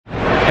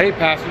Hey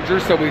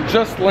passengers, so we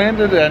just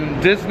landed in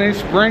Disney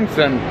Springs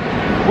and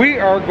we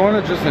are going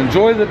to just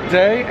enjoy the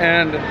day.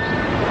 And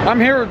I'm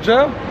here with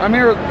Joe, I'm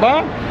here with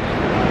Bob,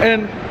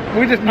 and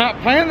we did not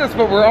plan this,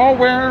 but we're all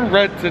wearing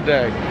red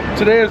today.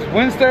 Today is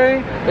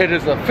Wednesday, it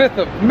is the 5th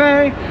of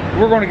May.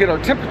 We're going to get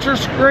our temperature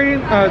screen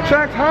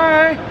checked.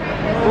 Hi!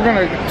 We're going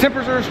to get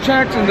temperatures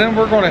checked, and then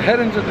we're going to head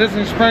into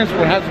Disney Springs. We're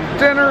going to have some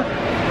dinner,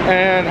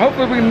 and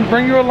hopefully we can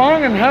bring you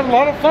along and have a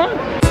lot of fun.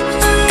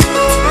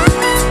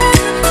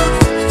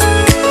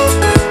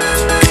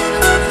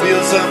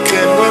 Wheels up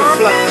and we're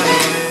flying.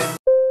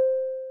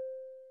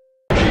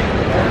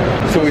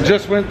 So we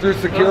just went through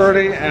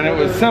security and it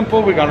was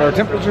simple. We got our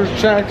temperatures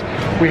checked.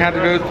 We had to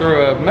go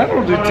through a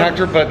metal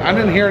detector, but I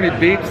didn't hear any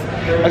beeps.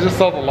 I just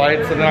saw the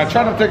lights, and then I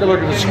tried to take a look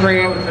at the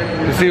screen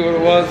to see what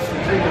it was.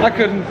 I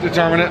couldn't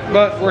determine it,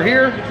 but we're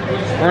here.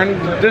 We're in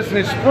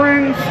Disney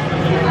Springs,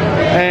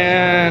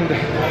 and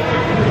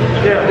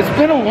it's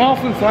been a while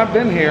since I've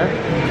been here.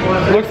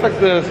 Looks like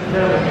the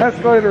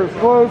escalator is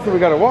closed, so we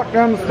gotta walk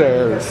down the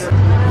stairs.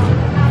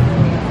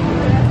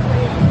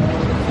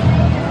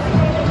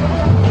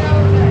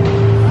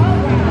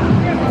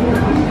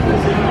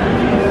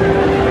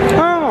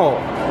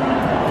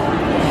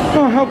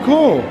 Oh, how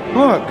cool.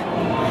 Look,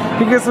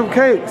 you get some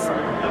cakes.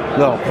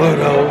 Little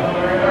Pluto.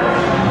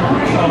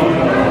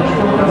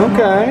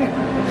 Okay.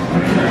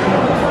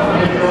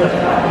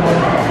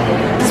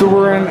 So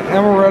we're in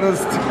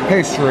Amaretta's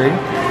pastry.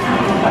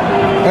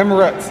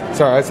 Amarette's.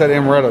 Sorry, I said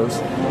Amaretta's.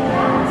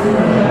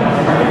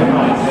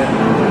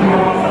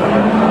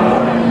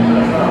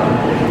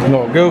 A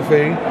little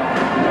goofy.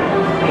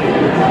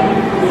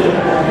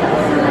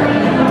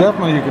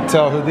 Definitely you could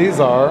tell who these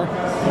are.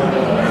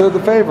 They're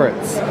the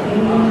favorites.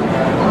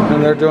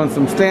 And they're doing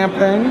some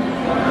stamping.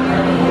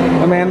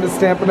 Amanda's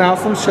stamping out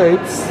some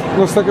shapes.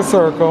 Looks like a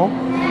circle.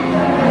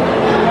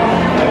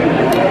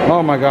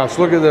 Oh my gosh,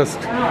 look at this.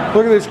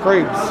 Look at these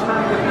crepes.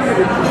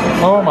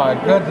 Oh my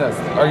goodness.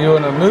 Are you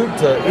in a mood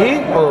to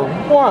eat or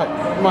what?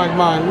 My.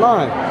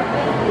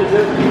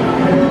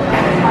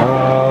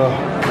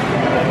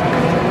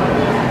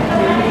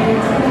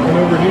 And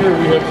over here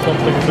we have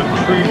something with a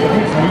tree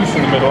loose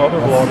in the middle. Other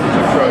vloggers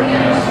have tried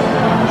these.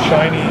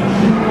 Shiny.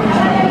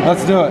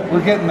 Let's do it.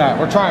 We're getting that.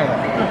 We're trying it.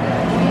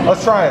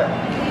 Let's try it.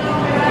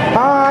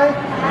 Hi.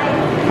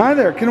 Hi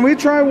there. Can we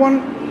try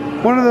one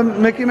of the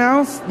Mickey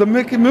Mouse? The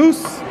Mickey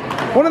Moose?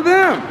 One of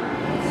them.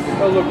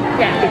 Oh, look.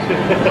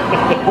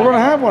 We're going to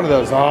have one of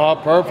those. Oh,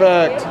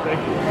 perfect.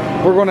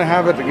 We're going to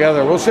have it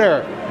together. We'll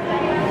share it.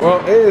 Well,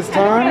 it is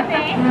time.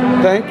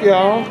 Thank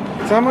y'all.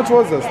 So how much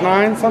was this?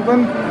 9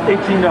 something?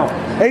 $18.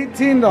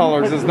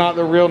 $18 is not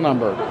the real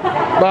number.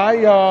 Bye,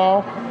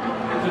 y'all.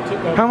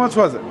 How much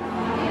was it?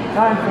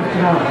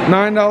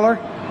 $9?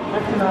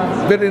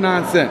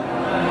 59 cents.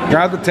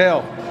 Grab the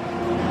tail.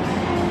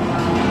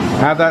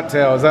 Have that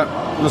tail. Is that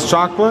this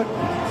chocolate?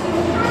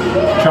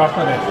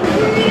 Chocolate.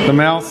 The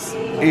mouse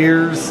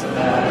ears.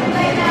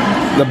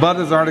 The butt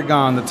is already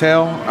gone. The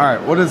tail. All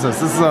right. What is this?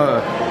 This is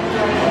a.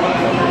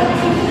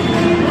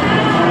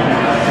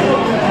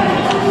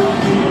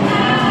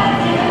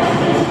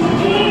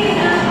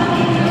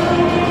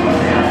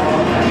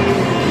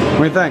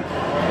 What do you think?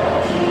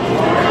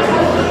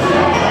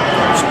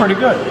 It's pretty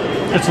good.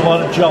 It's a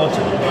lot of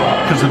gelatin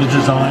because of the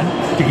design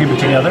to keep it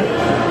together.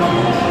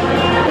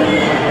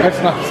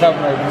 It's not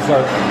 7 or 8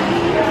 dessert.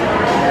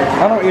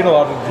 I don't eat a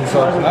lot of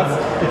desserts.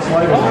 It's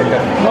lighter. I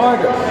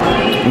like it.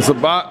 It's a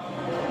bite.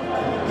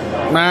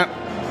 Matt,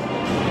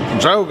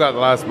 Joe got the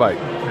last bite.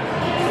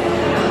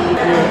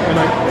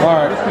 All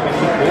right.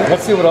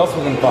 Let's see what else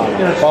we can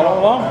find. Follow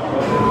along.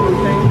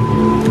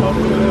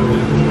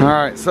 All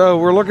right, so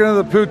we're looking at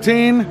the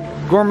poutine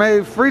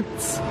gourmet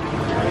frites.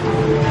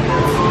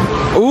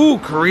 Ooh,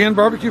 Korean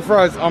barbecue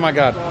fries. Oh my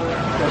God.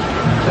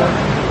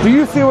 Do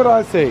you see what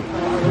I see?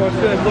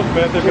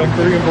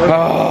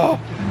 Oh,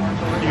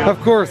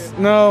 of course.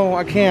 No,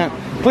 I can't.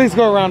 Please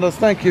go around us.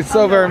 Thank you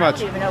so very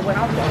much.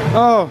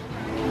 Oh,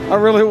 I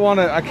really want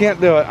it. I can't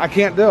do it. I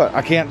can't do it.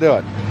 I can't do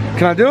it.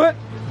 Can I do it?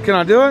 Can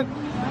I do it?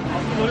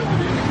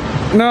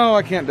 No,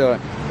 I can't do it.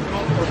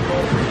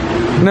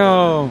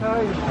 No.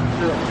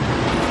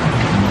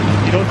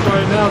 You don't try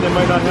it now, they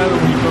might not have it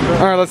when you come back.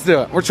 All right, let's do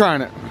it. We're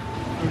trying it.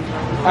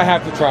 I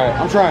have to try it.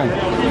 I'm trying.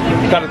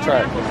 Gotta try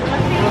it.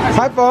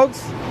 Hi,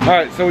 folks. All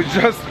right, so we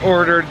just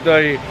ordered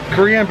the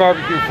Korean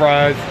barbecue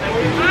fries.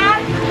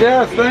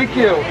 Yes, thank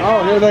you.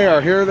 Oh, here they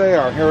are. Here they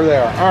are. Here they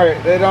are. All right,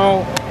 they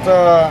don't.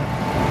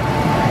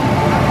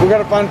 We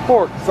gotta find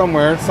pork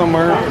somewhere.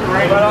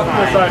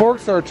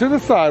 Forks are to the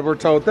side, we're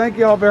told. Thank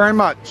you all very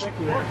much.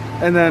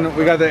 And then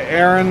we got the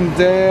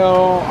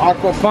Arendelle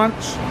Aqua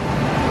Punch,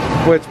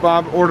 which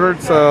Bob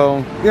ordered.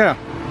 So yeah,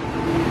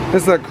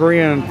 this is a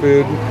Korean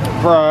food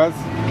fries.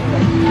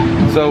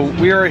 So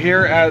we are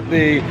here at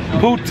the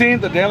poutine,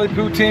 the daily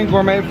poutine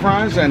gourmet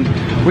fries, and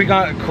we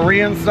got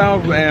Korean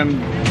stuff, and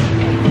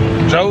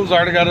Joe's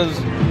already got his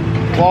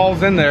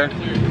claws in there.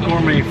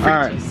 Gourmet fritas. All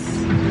right,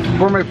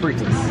 gourmet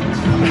fritas.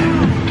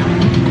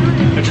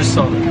 I just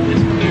saw that.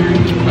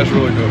 That's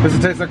really good. Does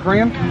it taste like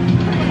Korean?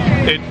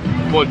 It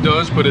Well, it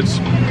does, but it's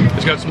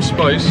got some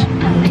spice.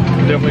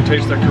 It definitely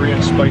tastes that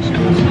Korean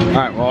spiciness. All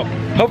right, well,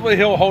 hopefully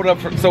he'll hold up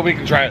so we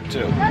can try it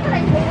too.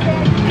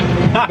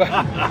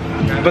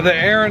 but the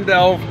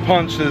Arendelle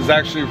punch is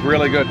actually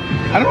really good.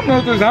 I don't know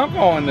if there's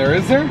alcohol in there,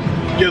 is there?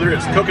 Yeah, there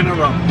is. Coconut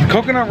rum.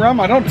 Coconut rum?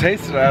 I don't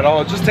taste it at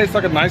all. It just tastes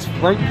like a nice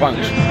fruit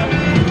punch.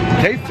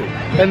 Tasty.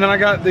 And then I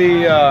got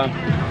the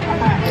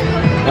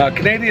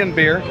Canadian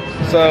beer.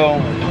 So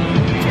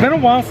it's been a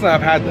while since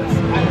I've had this.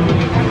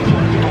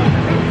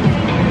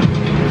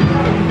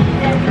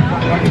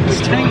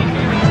 It's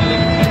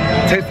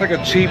tangy. Tastes like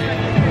a cheap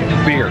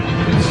beer.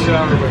 It's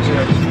sour, but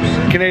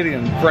yeah.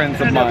 Canadian friends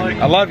of mine.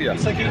 I love you.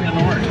 It's like eating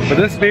an orange. But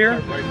this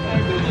beer,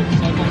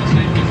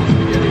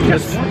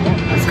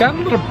 it's got a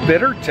little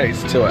bitter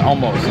taste to it,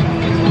 almost.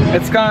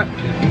 It's got,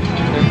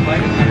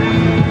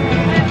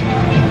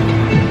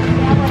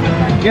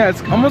 yeah,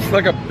 it's almost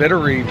like a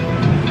bittery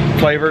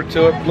flavor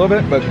to it a little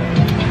bit, but,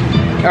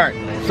 all right,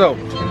 so,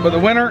 for the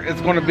winner,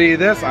 it's going to be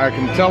this. I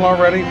can tell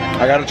already.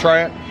 I got to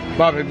try it.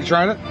 Bob, have you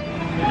tried it?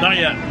 Not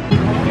yet.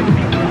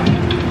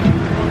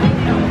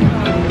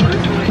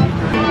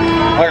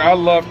 Like, I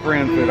love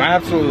Korean food. I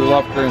absolutely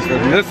love Korean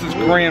food. And this is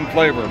Korean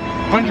flavor.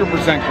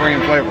 100%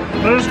 Korean flavor.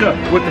 That is good.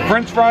 With the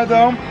French fry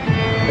though,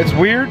 it's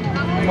weird.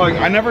 Like,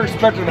 I never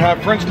expected to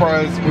have French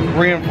fries with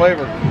Korean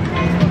flavor.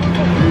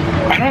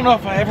 I don't know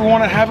if I ever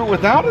want to have it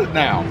without it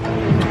now.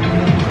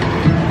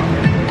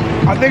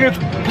 I think it's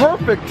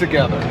perfect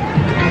together.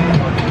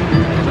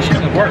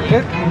 It works.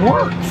 It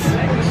works.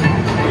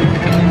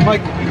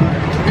 Like,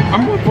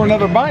 I'm going for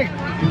another bite.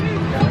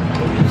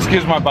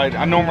 Excuse my bite.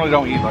 I normally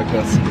don't eat like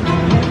this.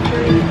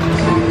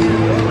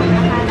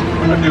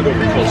 I do go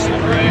closely.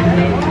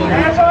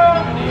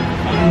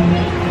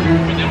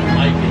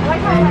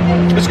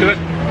 It's good.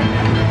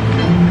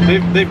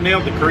 They've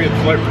nailed the Korean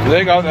flavor.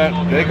 They got that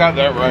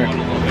right.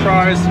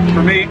 Fries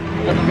for me.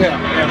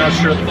 Yeah. And not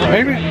sure the fries.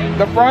 Maybe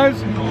the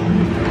fries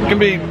can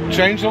be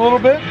changed a little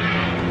bit.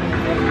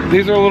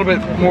 These are a little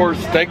bit more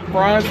steak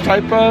fries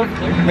type of.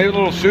 Maybe a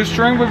little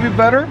shoestring would be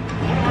better.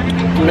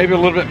 Maybe a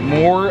little bit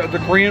more of the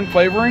Korean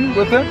flavoring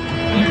with it.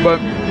 But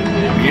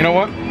you know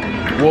what?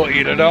 We'll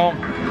eat it all.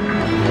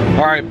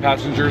 All right,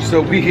 passengers,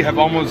 so we have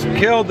almost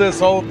killed this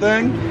whole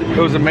thing. It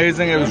was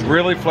amazing. It was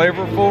really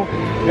flavorful.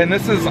 And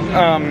this is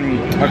a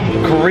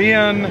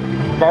Korean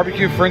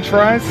barbecue French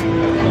fries.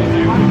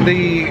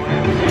 The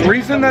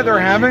reason that they're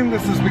having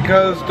this is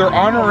because they're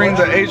honoring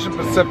the Asian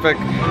Pacific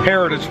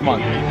Heritage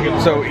Month.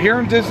 So here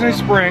in Disney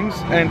Springs,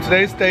 and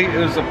today's date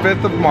is the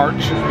 5th of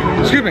March.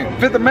 Excuse me,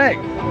 5th of May.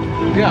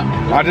 Yeah,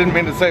 I didn't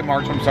mean to say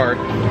March, I'm sorry.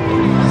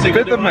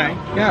 5th of May,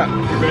 yeah.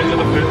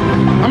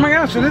 Oh my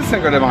gosh, it is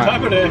Cinco de Mayo.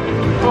 Taco Day.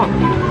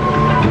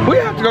 Huh. We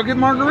have to go get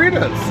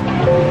margaritas.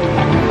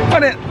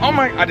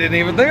 I didn't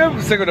even think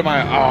of Cinco de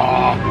Mayo.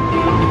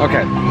 Oh.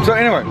 Okay, so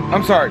anyway,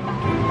 I'm sorry.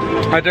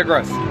 I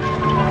digress.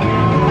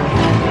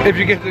 If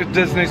you get to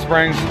Disney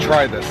Springs,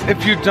 try this.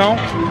 If you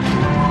don't,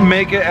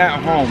 make it at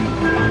home.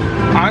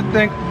 I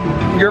think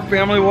your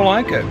family will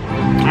like it.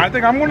 I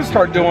think I'm going to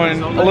start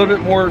doing a little bit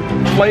more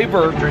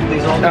flavor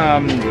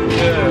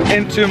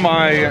into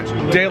my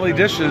daily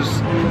dishes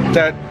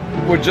that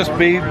would just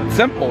be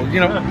simple. You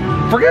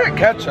know, forget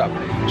ketchup.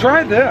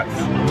 Try this.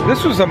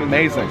 This was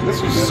amazing.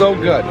 This was so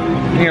good.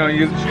 You know,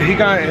 he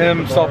got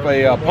himself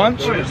a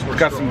punch.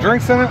 Got some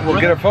drinks in it. We'll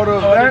get a photo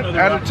of that,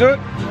 add it to it.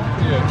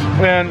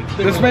 And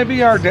this may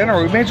be our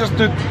dinner. We may just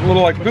do a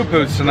little like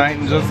poo-poos tonight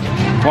and just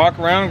walk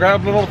around and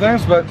grab little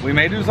things, but we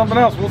may do something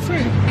else. We'll see.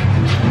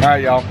 All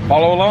right, y'all,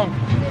 follow along.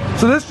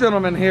 So this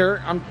gentleman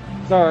here, I'm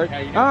sorry.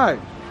 Hi.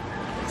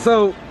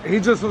 So he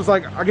just was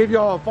like, I'll give you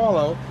all a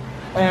follow.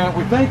 And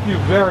we thank you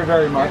very,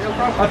 very much.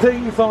 I take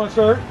you saw the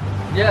shirt?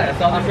 Yeah, I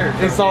saw the shirt.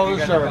 He saw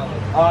the shirt.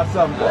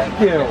 Awesome. Thank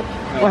you.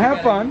 Well,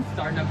 have fun.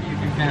 Starting up a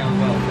YouTube channel as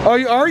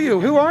well. Oh, are you?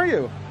 Who are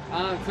you?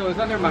 So it's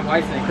under my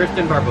wife's name,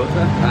 Kristen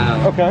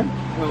Barbosa. Okay.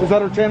 Is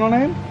that her channel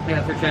name?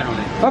 Yeah, that's her channel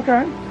name.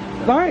 Okay.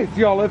 Nice.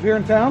 Do y'all live here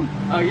in town?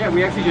 Oh yeah,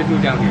 we actually just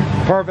moved down here.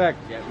 Perfect.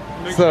 Yeah.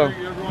 Make So-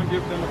 sure everyone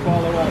give them a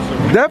follow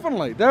also.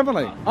 Definitely,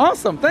 definitely.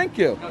 Awesome. Thank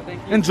you. No, thank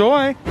you.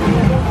 Enjoy.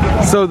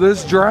 So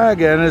this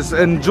dragon is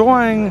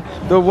enjoying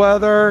the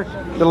weather,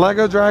 the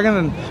Lego dragon,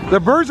 and the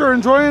birds are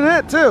enjoying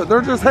it too.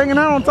 They're just hanging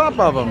out on top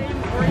of them.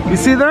 You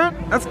see that?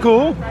 That's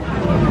cool.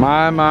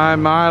 My,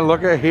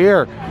 look at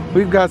here.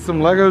 We've got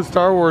some Lego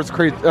Star Wars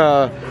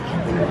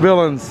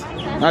villains.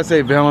 I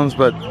say villains,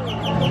 but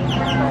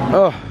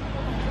oh.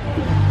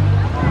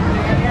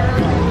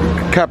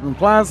 Captain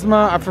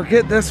Plasma, I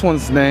forget this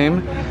one's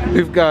name.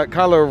 We've got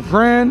Kylo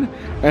Ren,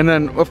 and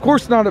then of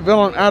course not a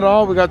villain at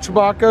all. We got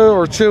Chewbacca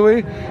or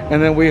Chewie,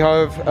 and then we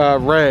have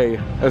Rey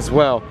as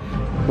well,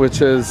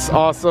 which is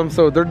awesome.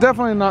 So they're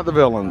definitely not the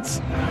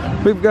villains.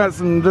 We've got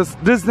some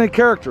Disney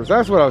characters.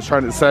 That's what I was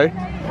trying to say.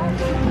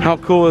 How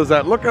cool is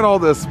that? Look at all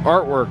this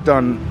artwork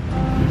done.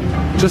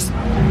 Just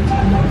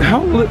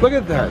look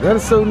at that. That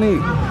is so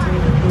neat.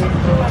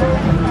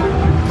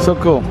 So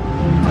cool.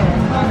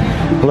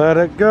 Let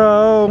it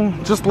go.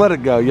 Just let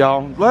it go,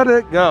 y'all. Let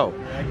it go.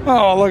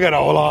 Oh, look at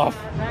Olaf.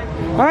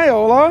 Hi,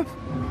 Olaf.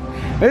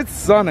 It's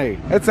sunny.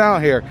 It's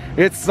out here.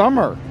 It's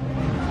summer.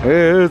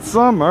 It's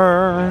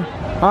summer.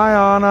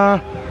 Hi, Anna.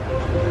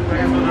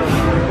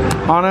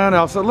 Anna and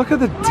Elsa. Look at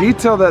the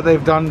detail that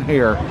they've done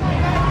here.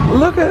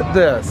 Look at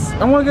this.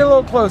 I want to get a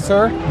little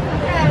closer.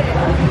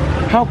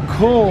 How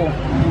cool.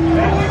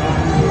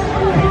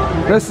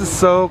 This is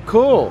so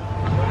cool.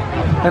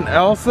 And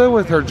Elsa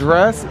with her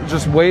dress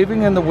just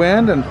waving in the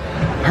wind and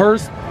her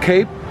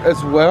cape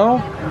as well.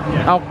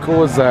 How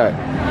cool is that?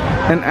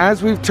 And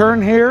as we've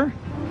turned here,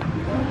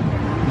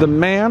 the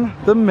man,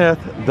 the myth,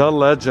 the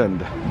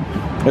legend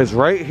is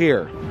right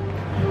here.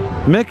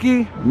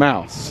 Mickey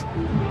Mouse.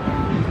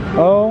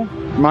 Oh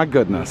my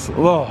goodness.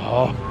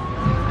 Oh.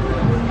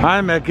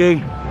 Hi, Mickey.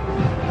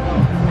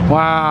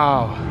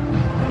 Wow.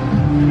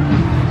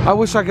 I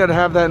wish I could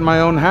have that in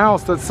my own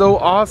house. That's so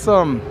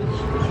awesome.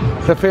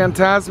 The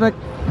Phantasmic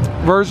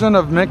version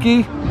of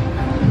Mickey.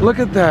 Look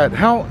at that.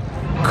 How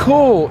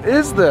cool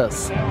is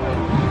this?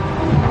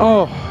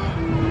 Oh.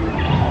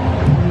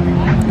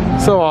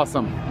 So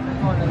awesome.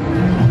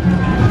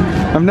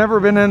 I've never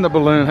been in the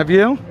balloon. Have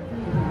you?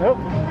 Nope.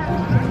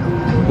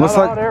 Looks Not a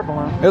like hot air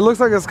balloon. it looks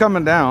like it's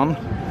coming down.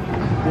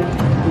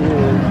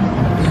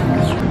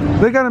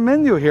 They got a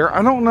menu here.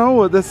 I don't know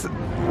what this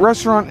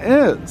restaurant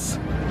is.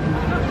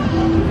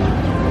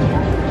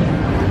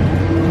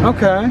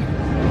 Okay.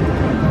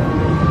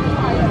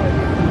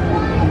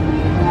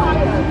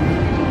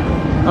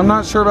 I'm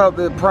not sure about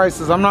the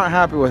prices. I'm not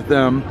happy with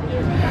them.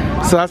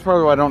 So that's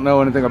probably why I don't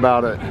know anything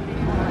about it.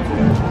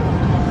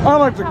 I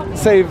like to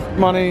save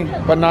money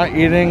by not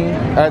eating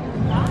at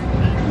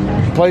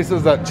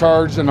places that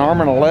charge an arm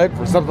and a leg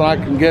for something I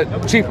can get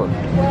cheaper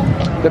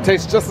that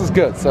tastes just as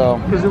good. So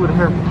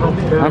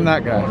I'm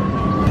that guy.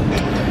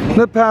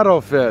 The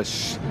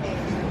paddlefish.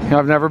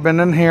 I've never been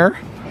in here.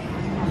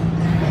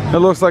 It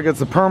looks like it's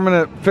a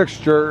permanent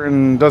fixture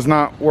and does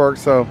not work.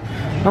 So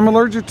I'm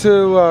allergic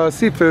to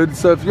seafood.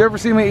 So if you ever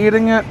see me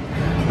eating it,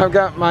 I've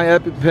got my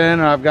EpiPen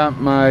and I've got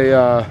my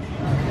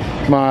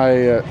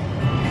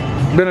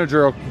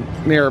Benadryl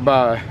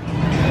nearby.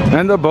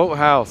 And the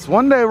boathouse.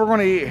 One day we're going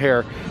to eat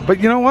here. But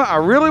you know what? I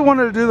really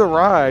wanted to do the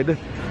ride.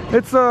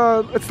 It's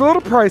a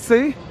little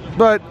pricey,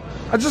 but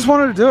I just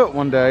wanted to do it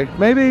one day.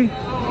 Maybe,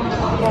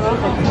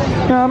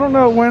 yeah, I don't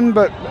know when,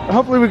 but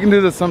hopefully we can do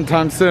this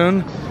sometime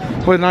soon.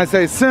 When I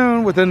say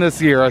soon, within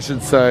this year, I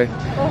should say.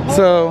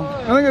 So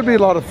I think it'd be a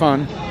lot of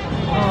fun.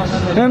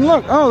 And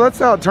look, oh, that's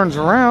how it turns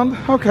around.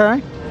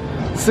 Okay.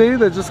 See,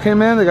 they just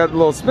came in. They got a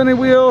little spinny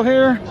wheel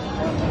here.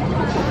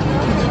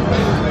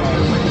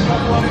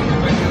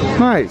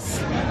 Nice.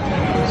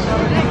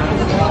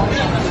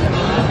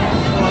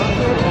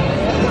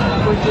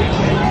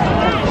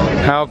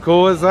 How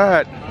cool is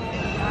that?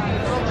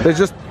 They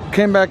just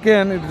came back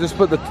in. They just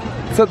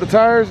set the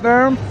tires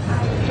down.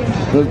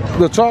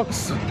 The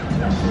chocks.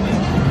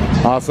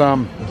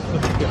 Awesome.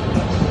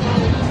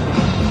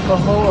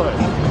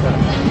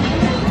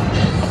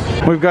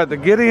 We've got the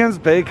Gideon's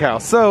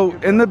Bakehouse. So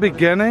in the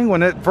beginning,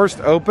 when it first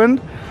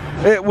opened,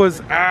 it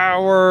was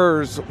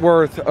hours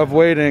worth of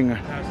waiting.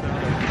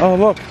 Oh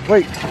look,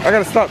 wait, I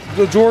gotta stop.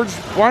 The George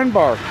Wine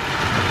Bar.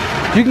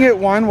 You can get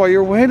wine while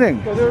you're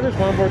waiting.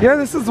 Yeah,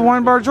 this is the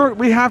Wine Bar George.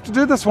 We have to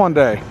do this one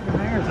day.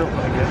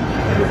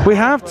 We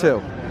have to.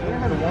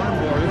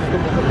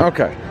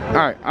 Okay, all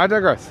right, I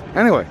digress.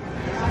 Anyway,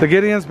 the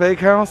Gideon's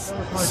Bakehouse,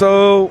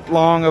 so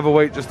long of a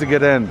wait just to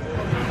get in.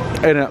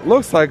 And it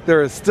looks like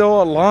there is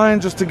still a line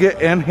just to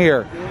get in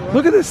here.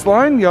 Look at this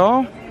line,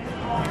 y'all.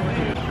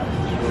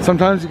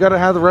 Sometimes you gotta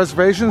have the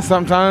reservations,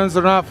 sometimes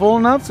they're not full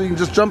enough, so you can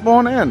just jump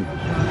on in.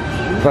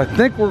 But I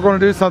think we're gonna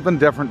do something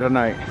different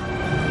tonight.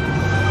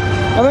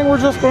 I think we're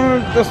just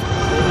gonna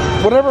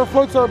whatever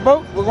floats our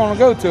boat, we're gonna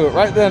go to it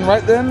right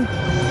then.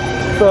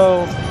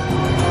 So,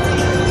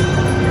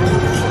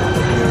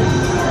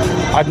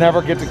 I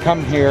never get to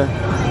come here.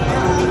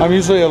 I'm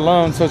usually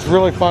alone, so it's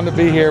really fun to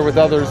be here with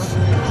others.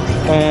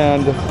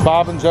 And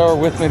Bob and Joe are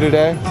with me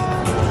today.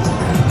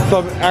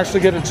 So I actually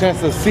get a chance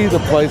to see the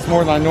place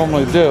more than I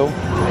normally do.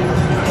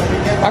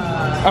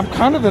 I'm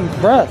kind of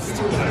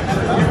impressed.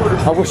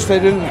 I wish they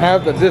didn't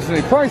have the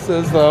Disney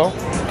prices though.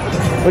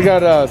 We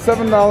got a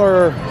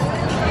 $7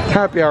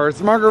 happy hour.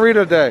 It's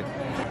margarita day.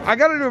 I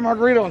gotta do a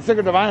margarita on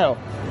Cinco de Mayo.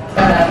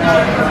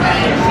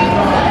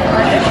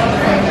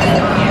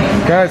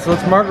 Guys, so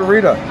it's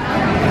margarita.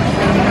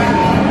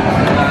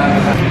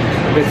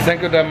 It's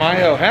Cinco de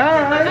Mayo.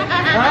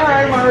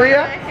 Hi,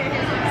 Maria.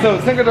 So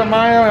Cinco de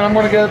Mayo, and I'm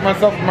gonna get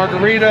myself a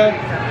margarita.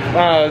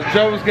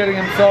 Joe's getting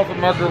himself a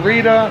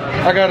margarita.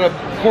 I got a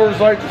Coors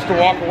Light just to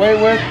walk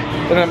away with.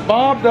 And then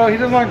Bob, though, he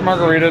doesn't like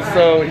margaritas,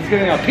 so he's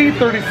getting a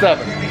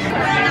P37.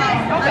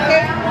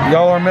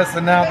 Y'all are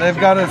missing out. They've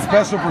got a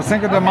special for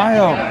Cinco de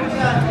Mayo.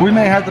 We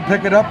may have to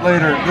pick it up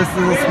later. This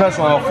is a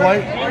special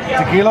flight,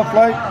 tequila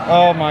flight.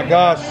 Oh my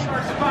gosh.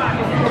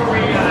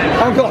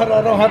 I'm glad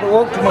I don't have to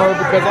work tomorrow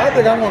because I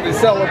think I'm going to be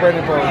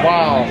celebrating for a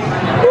while.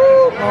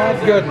 Woo, my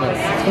goodness.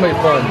 It's going to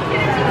be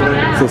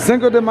fun. So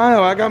Cinco de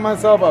Mayo, I got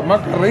myself a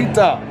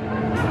margarita.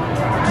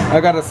 I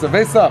got a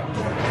cerveza.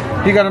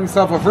 He got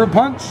himself a fruit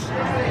punch.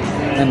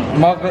 And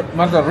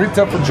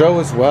margarita for Joe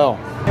as well. All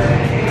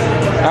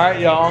right,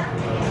 y'all.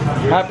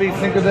 Happy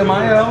Cinco de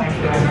Mayo.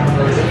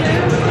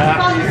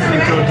 Happy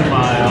Cinco de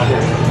Mayo.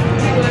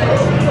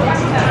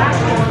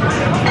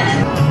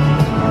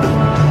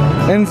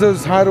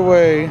 Enzo's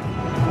Hideaway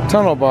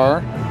Tunnel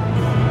Bar.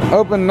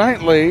 Open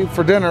nightly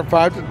for dinner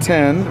 5 to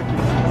 10.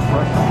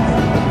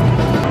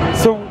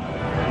 So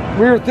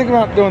we were thinking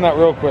about doing that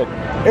real quick.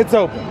 It's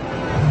open.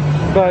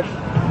 But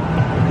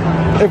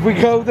if we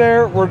go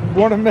there, we're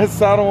going to miss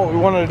out on what we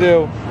want to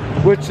do,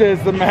 which is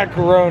the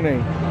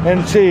macaroni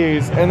and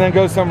cheese, and then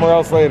go somewhere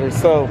else later.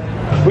 So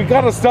we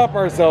got to stop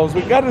ourselves. We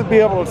got to be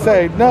able to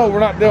say, no, we're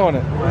not doing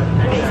it.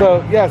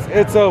 So yes,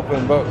 it's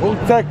open, but we'll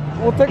take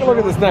a look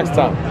at this next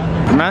time.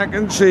 Mac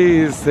and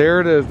cheese, there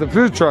it is, the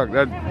food truck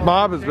that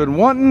Bob has been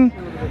wanting.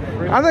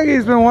 I think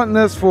he's been wanting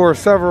this for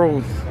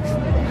several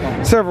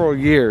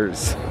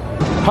years.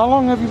 How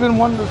long have you been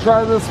wanting to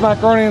try this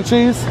macaroni and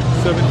cheese?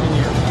 17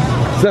 years.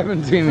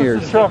 17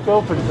 years. The truck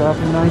opened back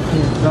in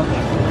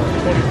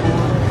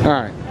 1924.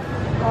 All right.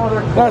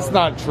 That's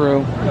not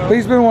true.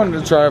 He's been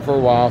wanting to try it for a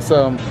while,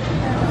 so.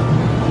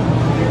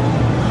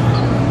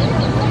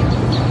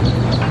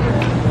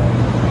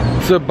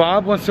 So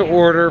Bob wants to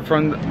order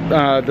from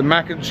the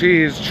mac and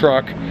cheese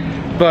truck,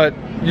 but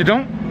you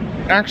don't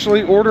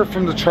actually order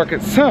from the truck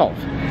itself.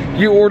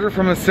 You order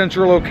from a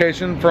central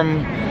location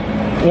from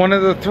one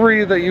of the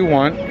 3 that you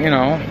want, you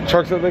know,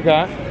 trucks that they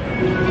got,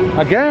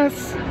 I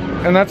guess.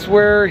 And that's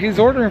where he's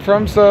ordering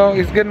from, so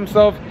he's getting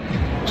himself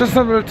just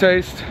something to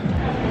taste.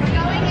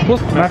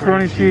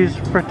 Macaroni cheese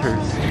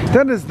fritters.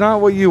 That is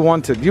not what you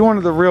wanted. You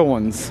wanted the real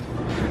ones.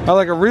 I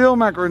like a real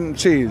macaroni and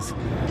cheese.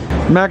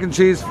 Mac and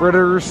cheese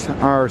fritters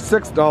are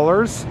 $6.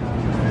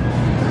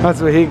 That's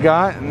what he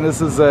got, and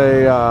this is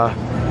a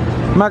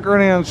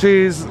macaroni and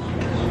cheese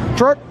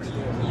truck.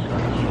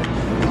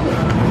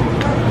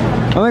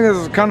 I think this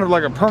is kind of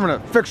like a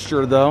permanent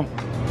fixture though.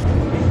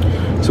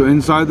 So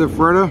inside the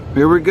Fretta,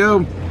 here we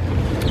go.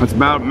 It's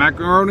about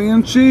macaroni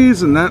and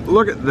cheese, and that,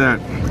 look at that.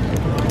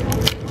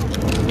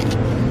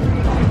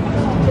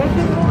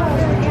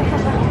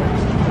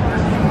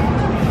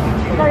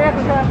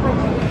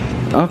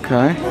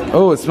 Okay.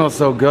 Oh, it smells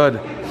so good.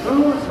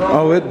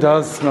 Oh, it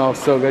does smell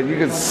so good. You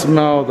can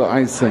smell the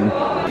icing.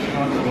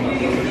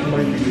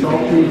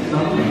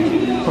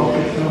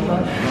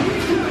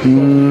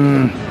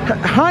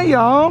 Hi,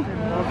 y'all.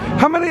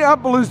 How many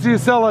Appaloos do you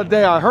sell a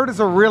day? I heard it's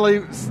a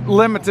really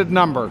limited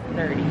number.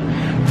 30.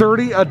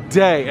 30 a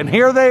day, and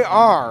here they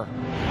are.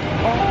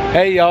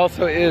 Hey y'all,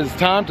 so it is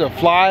time to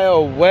fly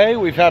away.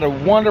 We've had a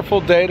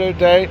wonderful day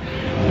today.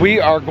 We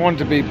are going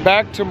to be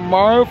back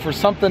tomorrow for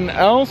something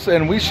else,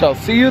 and we shall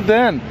see you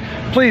then.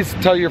 Please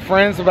tell your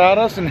friends about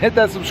us and hit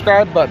that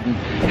subscribe button.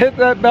 Hit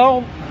that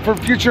bell for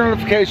future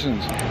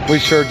notifications. We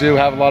sure do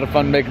have a lot of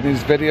fun making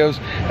these videos,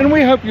 and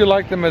we hope you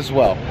like them as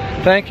well.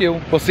 Thank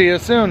you. We'll see you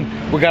soon.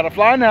 We gotta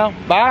fly now.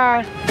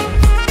 Bye.